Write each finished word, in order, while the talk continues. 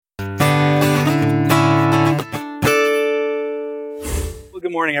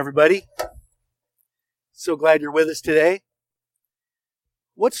Good morning, everybody. So glad you're with us today.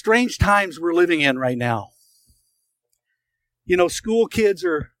 What strange times we're living in right now. You know, school kids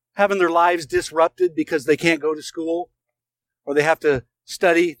are having their lives disrupted because they can't go to school or they have to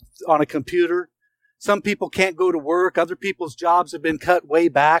study on a computer. Some people can't go to work. Other people's jobs have been cut way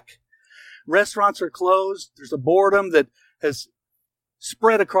back. Restaurants are closed. There's a boredom that has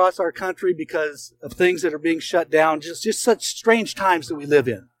spread across our country because of things that are being shut down. Just such strange times that we live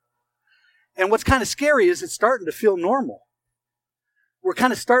in. And what's kind of scary is it's starting to feel normal. We're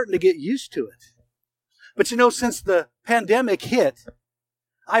kind of starting to get used to it. But you know, since the pandemic hit,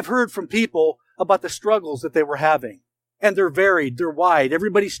 I've heard from people about the struggles that they were having. And they're varied, they're wide.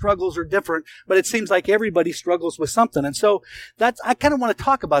 Everybody's struggles are different, but it seems like everybody struggles with something. And so I kind of want to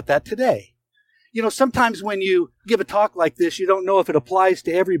talk about that today. You know, sometimes when you give a talk like this, you don't know if it applies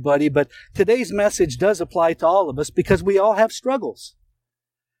to everybody, but today's message does apply to all of us because we all have struggles.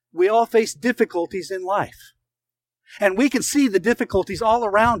 We all face difficulties in life. And we can see the difficulties all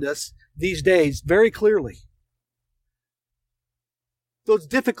around us these days very clearly. Those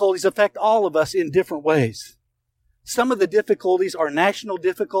difficulties affect all of us in different ways. Some of the difficulties are national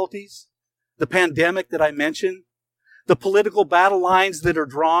difficulties, the pandemic that I mentioned, the political battle lines that are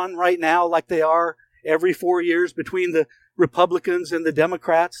drawn right now like they are every 4 years between the Republicans and the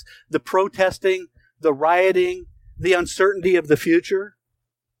Democrats, the protesting, the rioting, the uncertainty of the future.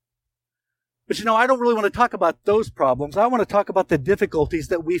 But you know, I don't really want to talk about those problems. I want to talk about the difficulties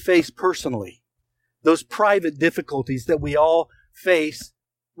that we face personally, those private difficulties that we all face,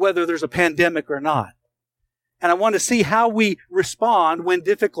 whether there's a pandemic or not. And I want to see how we respond when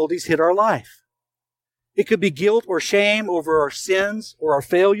difficulties hit our life. It could be guilt or shame over our sins or our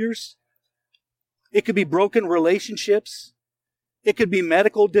failures. It could be broken relationships. It could be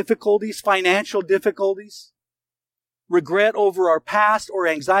medical difficulties, financial difficulties, regret over our past or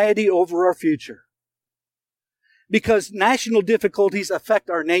anxiety over our future. Because national difficulties affect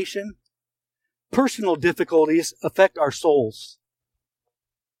our nation, personal difficulties affect our souls.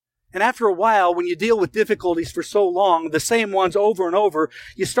 And after a while, when you deal with difficulties for so long, the same ones over and over,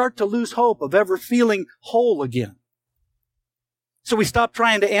 you start to lose hope of ever feeling whole again. So we stop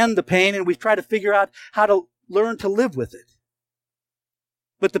trying to end the pain and we try to figure out how to learn to live with it.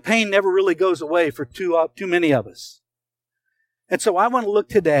 But the pain never really goes away for too many of us. And so I want to look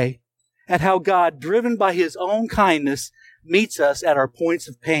today at how God, driven by His own kindness, meets us at our points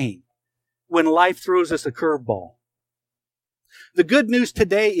of pain when life throws us a curveball. The good news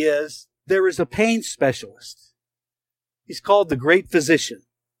today is there is a pain specialist. He's called the Great Physician.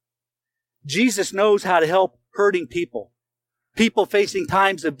 Jesus knows how to help hurting people facing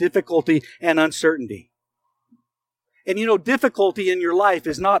times of difficulty and uncertainty. And you know, difficulty in your life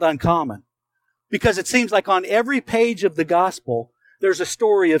is not uncommon because it seems like on every page of the gospel, there's a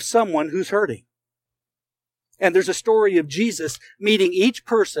story of someone who's hurting. And there's a story of Jesus meeting each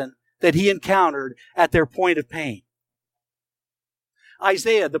person that He encountered at their point of pain.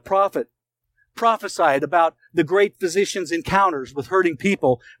 Isaiah, the prophet, prophesied about the great physician's encounters with hurting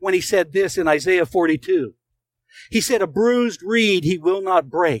people when he said this in Isaiah 42. He said, "A bruised reed He will not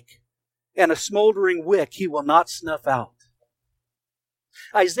break, and a smoldering wick He will not snuff out."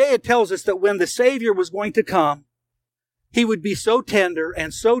 Isaiah tells us that when the Savior was going to come, He would be so tender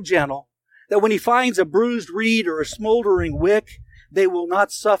and so gentle that when He finds a bruised reed or a smoldering wick, they will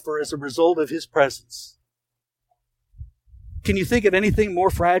not suffer as a result of His presence. Can you think of anything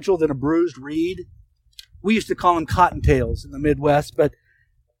more fragile than a bruised reed? We used to call them cottontails in the Midwest, but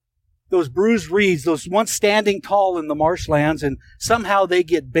those bruised reeds, those once standing tall in the marshlands, and somehow they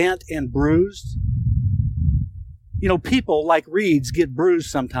get bent and bruised. You know, people like reeds get bruised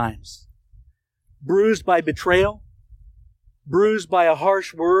sometimes. Bruised by betrayal, bruised by a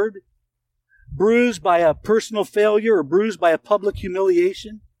harsh word, bruised by a personal failure, or bruised by a public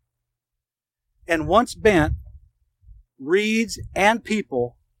humiliation. And once bent, reeds and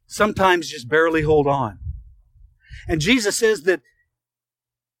people sometimes just barely hold on. And Jesus says that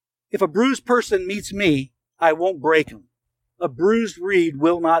if a bruised person meets me, I won't break him. A bruised reed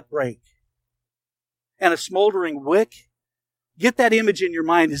will not break. And a smoldering wick, get that image in your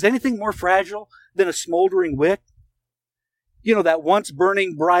mind. Is anything more fragile than a smoldering wick? You know, that once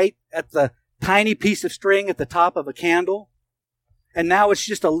burning bright at the tiny piece of string at the top of a candle. And now it's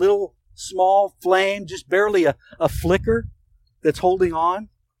just a little small flame, just barely a flicker that's holding on.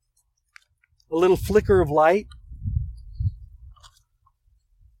 A little flicker of light.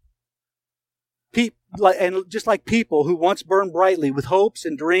 And just like people who once burned brightly with hopes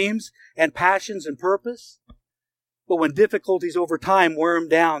and dreams and passions and purpose, but when difficulties over time wear them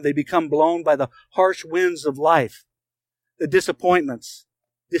down, they become blown by the harsh winds of life, the disappointments,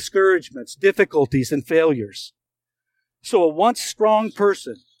 discouragements, difficulties, and failures. So a once strong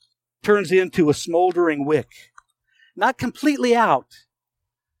person turns into a smoldering wick. Not completely out,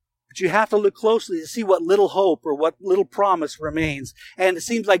 but you have to look closely to see what little hope or what little promise remains. And it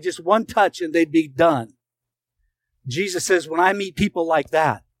seems like just one touch and they'd be done. Jesus says, when I meet people like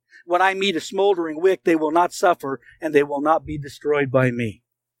that, when I meet a smoldering wick, they will not suffer and they will not be destroyed by me.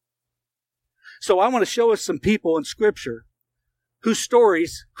 So I want to show us some people in Scripture whose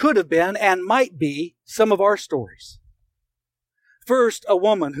stories could have been and might be some of our stories. First, a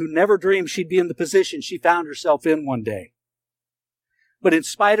woman who never dreamed she'd be in the position she found herself in one day. But in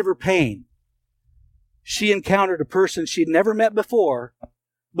spite of her pain, she encountered a person she'd never met before,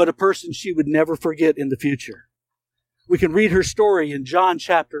 but a person she would never forget in the future. We can read her story in John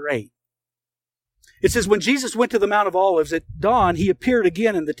chapter 8. It says, when Jesus went to the Mount of Olives at dawn, he appeared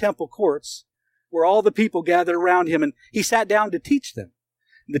again in the temple courts where all the people gathered around him, and he sat down to teach them.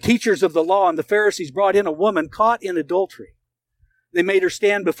 The teachers of the law and the Pharisees brought in a woman caught in adultery. They made her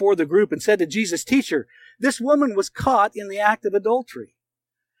stand before the group and said to Jesus, "Teacher, this woman was caught in the act of adultery.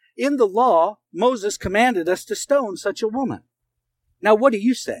 In the law, Moses commanded us to stone such a woman. Now what do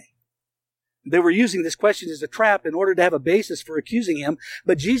you say?" They were using this question as a trap in order to have a basis for accusing him,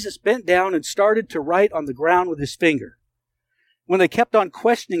 but Jesus bent down and started to write on the ground with his finger. When they kept on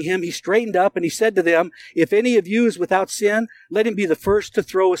questioning him, he straightened up and he said to them, "If any of you is without sin, let him be the first to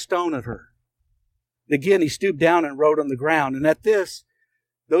throw a stone at her." Again, he stooped down and wrote on the ground. And at this,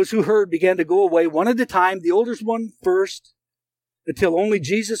 those who heard began to go away one at a time, the oldest one first, until only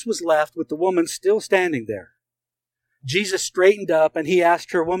Jesus was left with the woman still standing there. Jesus straightened up and he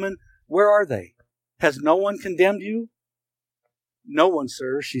asked her, "Woman, where are they? Has no one condemned you?" "No one,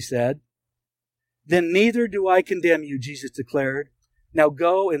 sir," she said. "Then neither do I condemn you," Jesus declared. "Now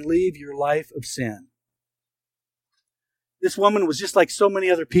go and leave your life of sin." This woman was just like so many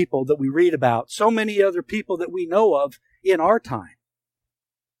other people that we read about, so many other people that we know of in our time.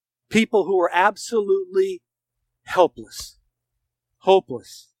 People who were absolutely helpless,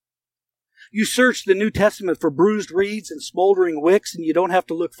 hopeless. You search the New Testament for bruised reeds and smoldering wicks, and you don't have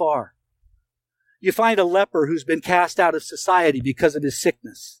to look far. You find a leper who's been cast out of society because of his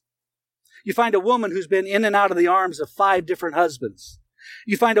sickness. You find a woman who's been in and out of the arms of 5 different husbands.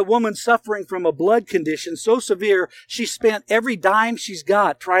 You find a woman suffering from a blood condition so severe she spent every dime she's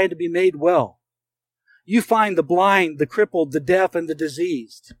got trying to be made well. You find the blind, the crippled, the deaf, and the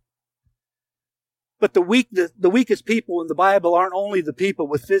diseased. But the weakest people in the Bible aren't only the people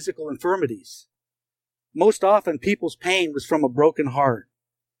with physical infirmities. Most often, people's pain was from a broken heart.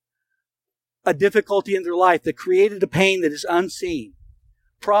 A difficulty in their life that created a pain that is unseen.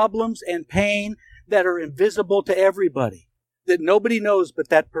 Problems and pain that are invisible to everybody, that nobody knows but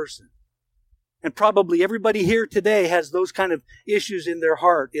that person. And probably everybody here today has those kind of issues in their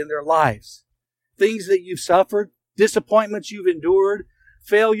heart, in their lives. Things that you've suffered, disappointments you've endured,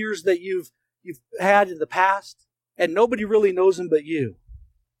 failures that you've had in the past, and nobody really knows them but you.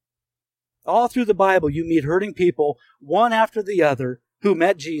 All through the Bible, you meet hurting people, one after the other, who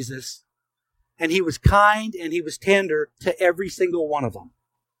met Jesus, and he was kind and he was tender to every single one of them.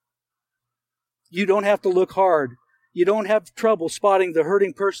 You don't have to look hard. You don't have trouble spotting the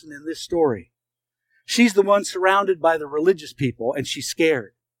hurting person in this story. She's the one surrounded by the religious people, and she's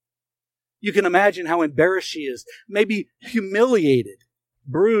scared. You can imagine how embarrassed she is, maybe humiliated,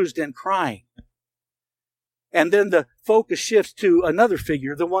 bruised, and crying. And then the focus shifts to another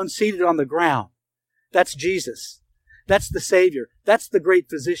figure, the one seated on the ground. That's Jesus. That's the Savior. That's the great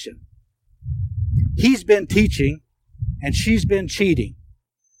physician. He's been teaching, and she's been cheating.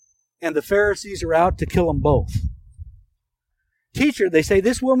 And the Pharisees are out to kill them both. "Teacher," they say,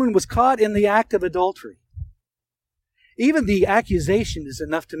 "this woman was caught in the act of adultery." Even the accusation is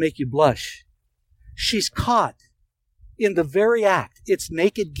enough to make you blush. She's caught in the very act. It's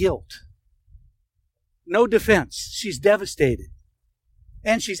naked guilt. No defense. She's devastated.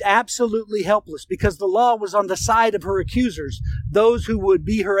 And she's absolutely helpless because the law was on the side of her accusers, those who would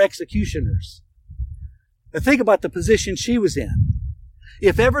be her executioners. Now think about the position she was in.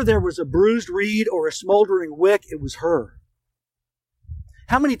 If ever there was a bruised reed or a smoldering wick, it was her.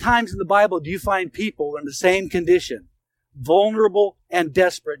 How many times in the Bible do you find people in the same condition, vulnerable and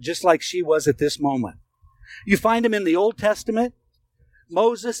desperate, just like she was at this moment? You find them in the Old Testament.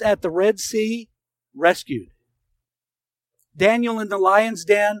 Moses at the Red Sea, rescued. Daniel in the lion's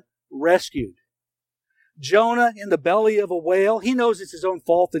den, rescued. Jonah in the belly of a whale, he knows it's his own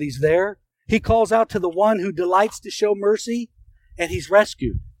fault that he's there. He calls out to the one who delights to show mercy, and he's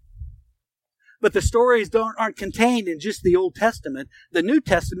rescued. But the stories aren't contained in just the Old Testament. The New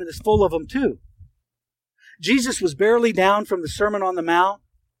Testament is full of them too. Jesus was barely down from the Sermon on the Mount,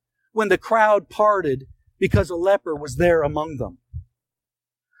 when the crowd parted because a leper was there among them.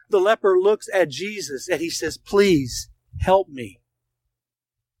 The leper looks at Jesus and he says, "Please help me."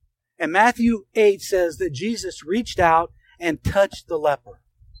 And Matthew 8 says that Jesus reached out and touched the leper.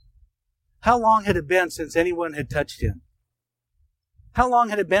 How long had it been since anyone had touched him? How long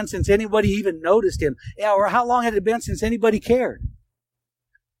had it been since anybody even noticed him? Or how long had it been since anybody cared?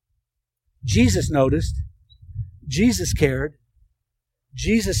 Jesus noticed. Jesus cared.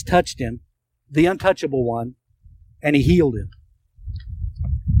 Jesus touched him, the untouchable one, and he healed him.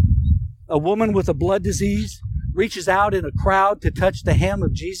 A woman with a blood disease reaches out in a crowd to touch the hem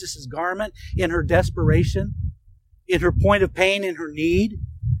of Jesus' garment in her desperation, in her point of pain, in her need.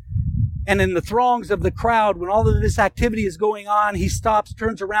 And in the throngs of the crowd, when all of this activity is going on, he stops,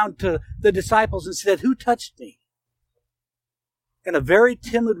 turns around to the disciples and said, "Who touched me?" And a very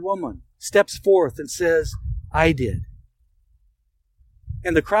timid woman steps forth and says, "I did."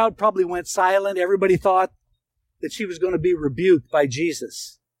 And the crowd probably went silent. Everybody thought that she was going to be rebuked by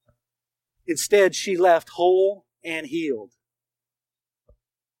Jesus. Instead, she left whole and healed.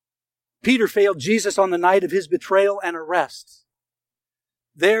 Peter failed Jesus on the night of his betrayal and arrest.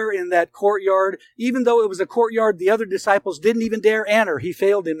 There in that courtyard, even though it was a courtyard the other disciples didn't even dare enter, he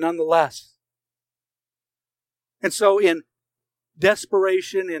failed him nonetheless. And so in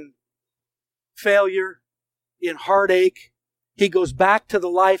desperation, in failure, in heartache, he goes back to the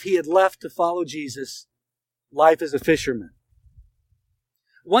life he had left to follow Jesus, life as a fisherman.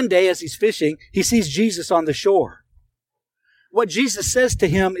 One day as he's fishing, he sees Jesus on the shore. What Jesus says to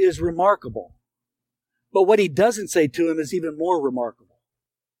him is remarkable. But what he doesn't say to him is even more remarkable.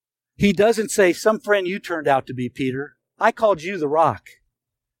 He doesn't say, "Some friend you turned out to be, Peter. I called you the rock.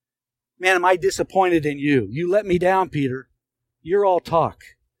 Man, am I disappointed in you. You let me down, Peter. You're all talk.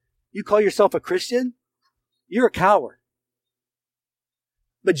 You call yourself a Christian? You're a coward."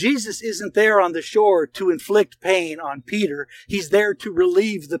 But Jesus isn't there on the shore to inflict pain on Peter. He's there to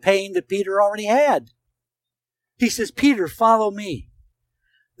relieve the pain that Peter already had. He says, "Peter, follow me."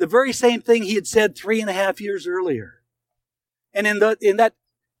 The very same thing he had said 3.5 years earlier. And in that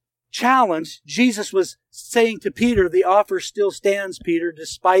challenge, Jesus was saying to Peter, the offer still stands, Peter,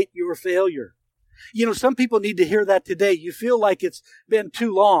 despite your failure. You know, some people need to hear that today. You feel like it's been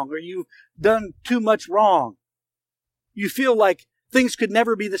too long or you've done too much wrong. You feel like things could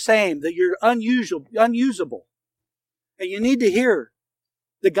never be the same, that you're unusable. And you need to hear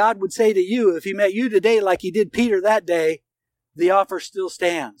that God would say to you, if he met you today like he did Peter that day, the offer still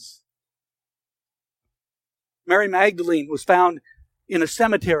stands. Mary Magdalene was found in a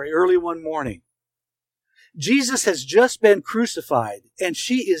cemetery early one morning. Jesus has just been crucified and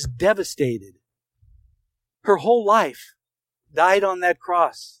she is devastated. Her whole life died on that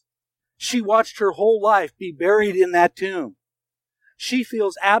cross. She watched her whole life be buried in that tomb. She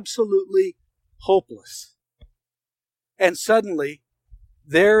feels absolutely hopeless. And suddenly,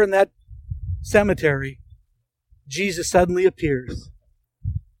 there in that cemetery, Jesus suddenly appears.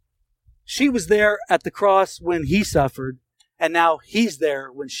 She was there at the cross when he suffered, and now he's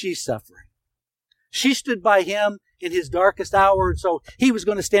there when she's suffering. She stood by him in his darkest hour, and so he was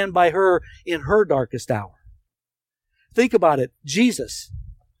going to stand by her in her darkest hour. Think about it. Jesus,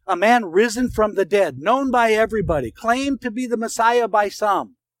 a man risen from the dead, known by everybody, claimed to be the Messiah by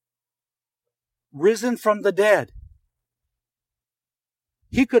some, risen from the dead.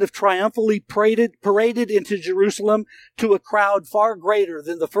 He could have triumphantly paraded into Jerusalem to a crowd far greater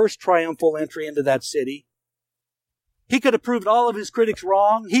than the first triumphal entry into that city. He could have proved all of his critics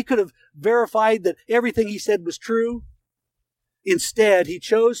wrong. He could have verified that everything he said was true. Instead, he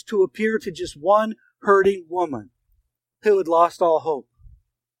chose to appear to just one hurting woman who had lost all hope.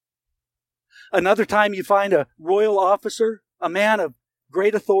 Another time you find a royal officer, a man of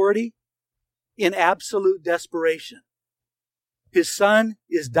great authority, in absolute desperation. His son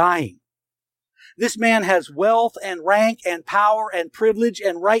is dying. This man has wealth and rank and power and privilege,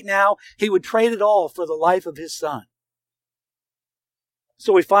 and right now he would trade it all for the life of his son.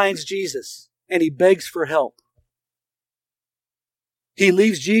 So he finds Jesus and he begs for help. He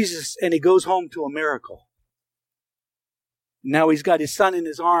leaves Jesus and he goes home to a miracle. Now he's got his son in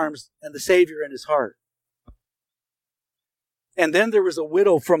his arms and the Savior in his heart. And then there was a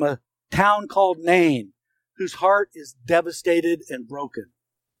widow from a town called Nain whose heart is devastated and broken.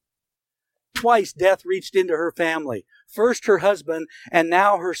 Twice death reached into her family. First her husband and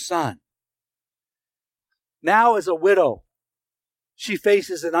now her son. Now as a widow, she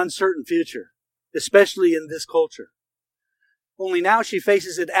faces an uncertain future, especially in this culture. Only now she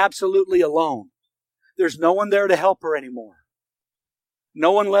faces it absolutely alone. There's no one there to help her anymore.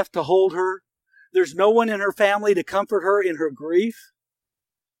 No one left to hold her. There's no one in her family to comfort her in her grief.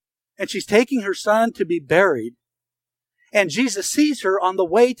 And she's taking her son to be buried. And Jesus sees her on the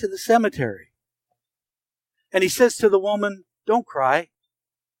way to the cemetery. And he says to the woman, "Don't cry."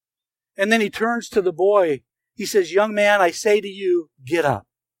 And then he turns to the boy. He says, "Young man, I say to you, get up."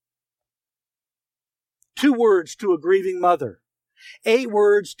 2 words to a grieving mother. 8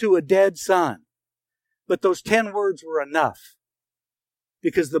 words to a dead son. But those 10 words were enough.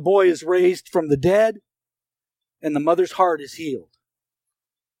 Because the boy is raised from the dead and the mother's heart is healed.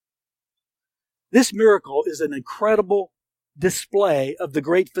 This miracle is an incredible display of the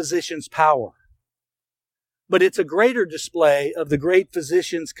great physician's power. But it's a greater display of the great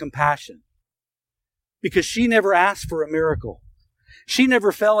physician's compassion. Because she never asked for a miracle. She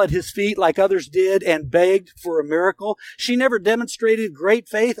never fell at his feet like others did and begged for a miracle. She never demonstrated great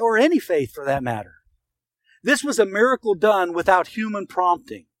faith or any faith for that matter. This was a miracle done without human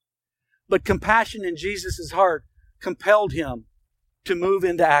prompting. But compassion in Jesus' heart compelled him to move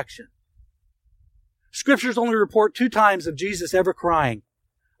into action. Scriptures only report 2 times of Jesus ever crying,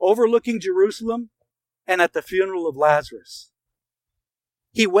 overlooking Jerusalem and at the funeral of Lazarus.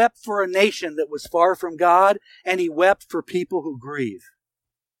 He wept for a nation that was far from God, and he wept for people who grieve.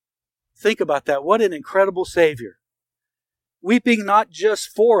 Think about that. What an incredible Savior. Weeping not just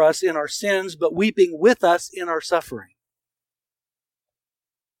for us in our sins, but weeping with us in our suffering.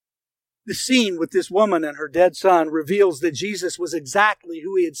 The scene with this woman and her dead son reveals that Jesus was exactly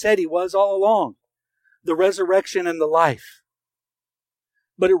who he had said he was all along. The resurrection and the life.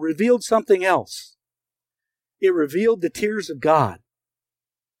 But it revealed something else. It revealed the tears of God.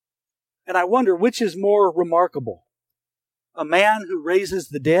 And I wonder which is more remarkable. A man who raises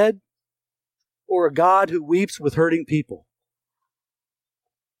the dead or a God who weeps with hurting people?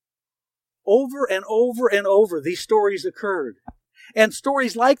 Over and over and over these stories occurred. And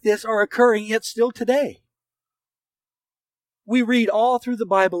stories like this are occurring yet still today. We read all through the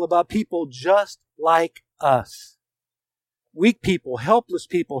Bible about people just like us. Weak people, helpless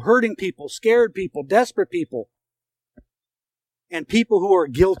people, hurting people, scared people, desperate people, and people who are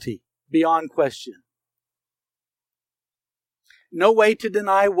guilty beyond question. No way to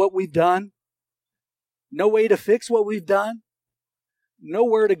deny what we've done. No way to fix what we've done.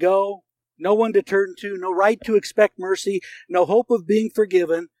 Nowhere to go. No one to turn to. No right to expect mercy. No hope of being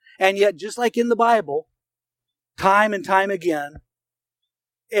forgiven. And yet, just like in the Bible, time and time again,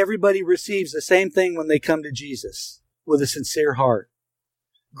 everybody receives the same thing when they come to Jesus with a sincere heart.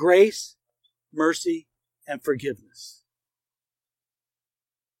 Grace, mercy, and forgiveness.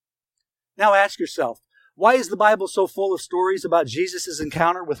 Now ask yourself, why is the Bible so full of stories about Jesus'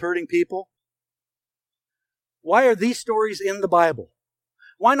 encounter with hurting people? Why are these stories in the Bible?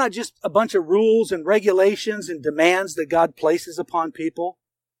 Why not just a bunch of rules and regulations and demands that God places upon people?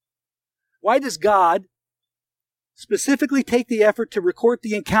 Why does God specifically take the effort to record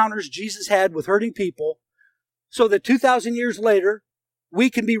the encounters Jesus had with hurting people so that 2,000 years later, we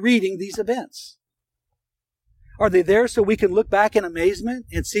can be reading these events? Are they there so we can look back in amazement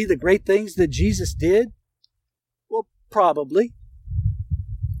and see the great things that Jesus did? Well, probably.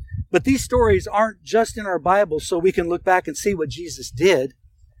 But these stories aren't just in our Bible so we can look back and see what Jesus did.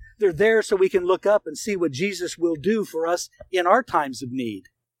 They're there so we can look up and see what Jesus will do for us in our times of need,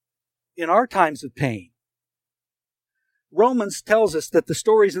 in our times of pain. Romans tells us that the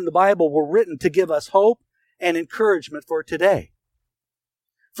stories in the Bible were written to give us hope and encouragement for today,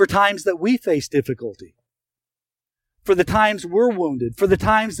 for times that we face difficulty, for the times we're wounded, for the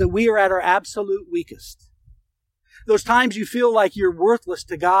times that we are at our absolute weakest. Those times you feel like you're worthless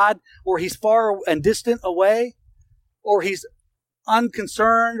to God, or He's far and distant away, or He's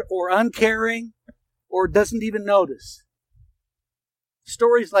unconcerned or uncaring, or doesn't even notice.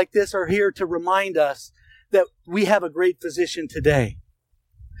 Stories like this are here to remind us that we have a great physician today.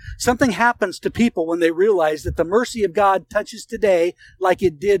 Something happens to people when they realize that the mercy of God touches today like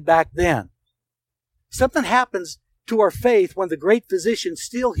it did back then. Something happens to our faith when the great physician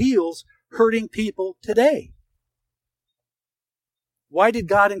still heals hurting people today. Why did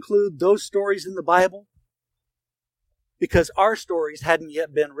God include those stories in the Bible? Because our stories hadn't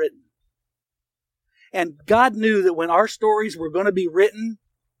yet been written. And God knew that when our stories were going to be written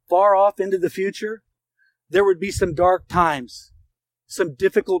far off into the future, there would be some dark times, some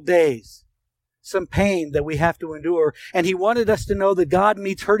difficult days, some pain that we have to endure. And He wanted us to know that God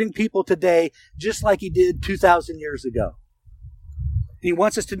meets hurting people today just like He did 2,000 years ago. He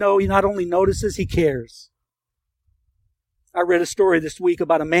wants us to know He not only notices, He cares. I read a story this week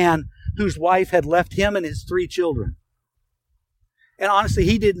about a man whose wife had left him and his 3 children. And honestly,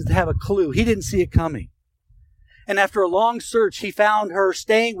 he didn't have a clue. He didn't see it coming. And after a long search, he found her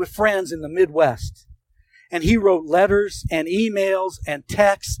staying with friends in the Midwest. And he wrote letters and emails and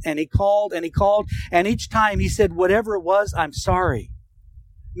texts, and he called and he called. And each time he said, whatever it was, I'm sorry.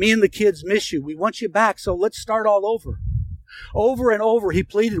 Me and the kids miss you. We want you back, so let's start all over. Over and over he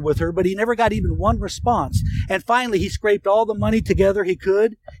pleaded with her, but he never got even one response. And finally he scraped all the money together he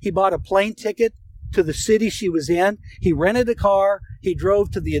could. He bought a plane ticket to the city she was in. He rented a car. He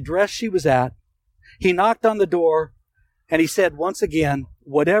drove to the address she was at. He knocked on the door, and he said once again,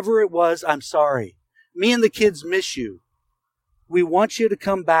 whatever it was, I'm sorry. Me and the kids miss you. We want you to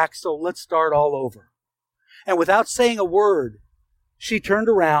come back, so let's start all over. And without saying a word, she turned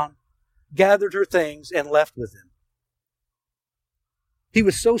around, gathered her things, and left with him. He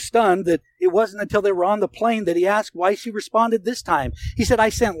was so stunned that it wasn't until they were on the plane that he asked why she responded this time. He said, I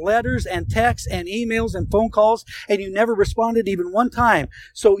sent letters and texts and emails and phone calls, and you never responded even one time.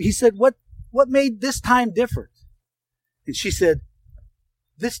 So he said, what made this time different? And she said,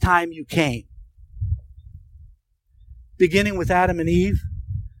 this time you came. Beginning with Adam and Eve,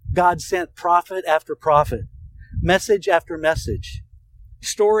 God sent prophet after prophet, message after message,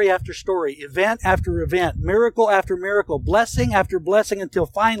 story after story, event after event, miracle after miracle, blessing after blessing, until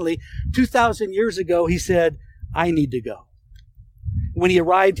finally, 2,000 years ago, he said, I need to go. When he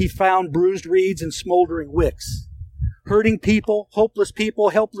arrived, he found bruised reeds and smoldering wicks, hurting people, hopeless people,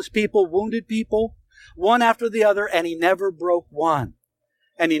 helpless people, wounded people, one after the other, and he never broke one,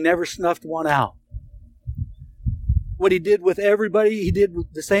 and he never snuffed one out. What he did with everybody, he did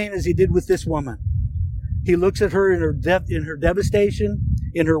the same as he did with this woman. He looks at her in her devastation,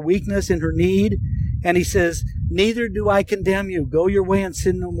 in her weakness, in her need, and he says, neither do I condemn you. Go your way and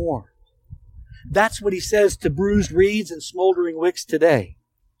sin no more. That's what he says to bruised reeds and smoldering wicks today.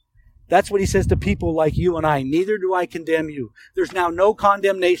 That's what he says to people like you and I. Neither do I condemn you. There's now no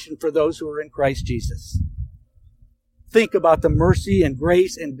condemnation for those who are in Christ Jesus. Think about the mercy and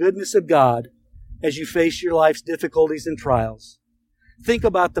grace and goodness of God as you face your life's difficulties and trials. Think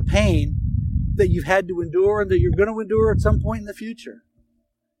about the pain that you've had to endure and that you're going to endure at some point in the future.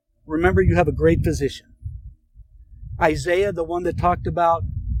 Remember, you have a great physician. Isaiah, the one that talked about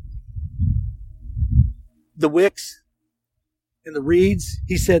the wicks and the reeds,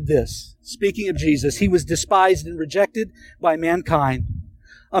 he said this, speaking of Jesus, he was despised and rejected by mankind,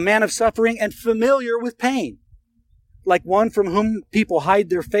 a man of suffering and familiar with pain. Like one from whom people hide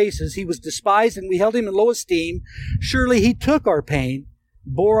their faces, he was despised and we held him in low esteem. Surely he took our pain,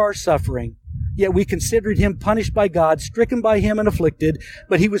 bore our suffering. Yet we considered him punished by God, stricken by him and afflicted.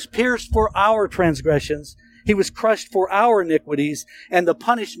 But he was pierced for our transgressions. He was crushed for our iniquities. And the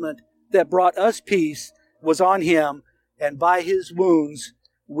punishment that brought us peace was on him. And by his wounds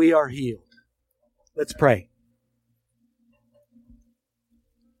we are healed. Let's pray.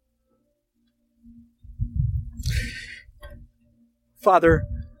 Father,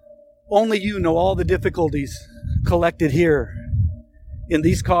 only you know all the difficulties collected here in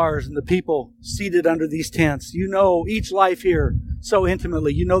these cars and the people seated under these tents. You know each life here so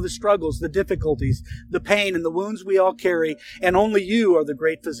intimately. You know the struggles, the difficulties, the pain, and the wounds we all carry, and only you are the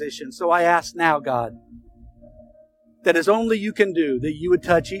great physician. So I ask now, God, that as only you can do, that you would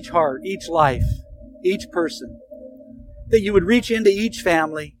touch each heart, each life, each person, that you would reach into each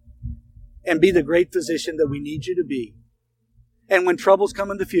family and be the great physician that we need you to be. And when troubles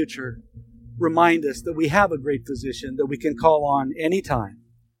come in the future, remind us that we have a great physician that we can call on anytime.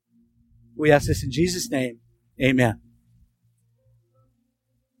 We ask this in Jesus' name. Amen.